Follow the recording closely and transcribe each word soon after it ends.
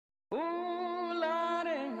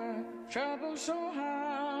Here's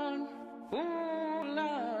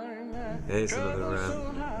another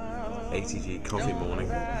ATG Coffee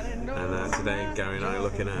Morning, and today Gary and I are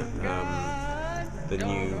looking at the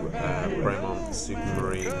new Bremont Super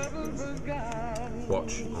Marine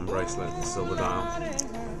watch on bracelet, silver dial.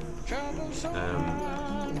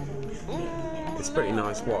 It's a pretty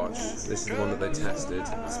nice watch. This is the one that they tested.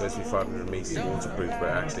 It's supposed to be 500 meters waterproof, but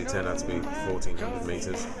it actually turned out to be 1400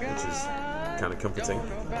 meters, which is kind of comforting.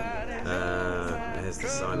 Here's the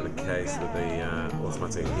side of the case with the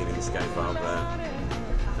automatic heating escape valve there.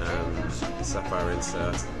 The sapphire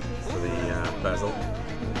insert for the bezel.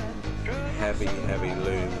 Heavy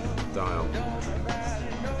loom dial.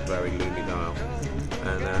 Very loomy dial.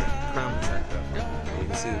 And crown protector. You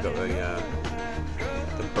can see we've got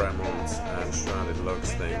the Bremont shrouded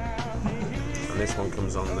lugs thing. And this one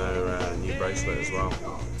comes on their new bracelet as well,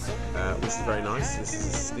 which is very nice. This is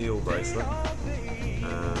a steel bracelet.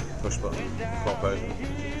 Push button, pop open.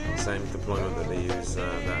 Same deployment that they use,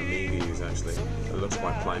 that MOV use actually. It looks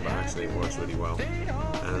quite plain, but actually it works really well.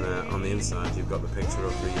 And on the inside, you've got the picture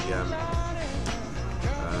of the ATG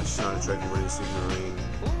Super Marine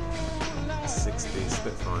 6-speed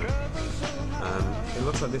Spitfire. It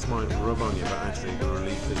looks like this might rub on you, but actually the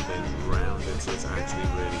relief has been rounded, so it's actually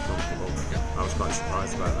really comfortable. I was quite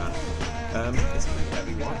surprised about that. It's a pretty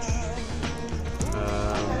heavy watch,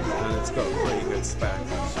 and it's got a pretty good spec.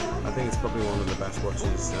 I think it's probably one of the best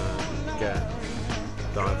watches you can get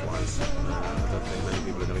dive-wise. I don't think many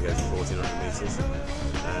people are going to go to 1400 meters.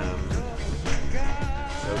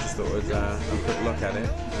 So I just thought we'd have a quick look at it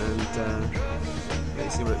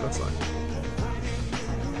and see what it looks like.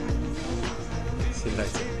 See you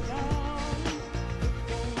later.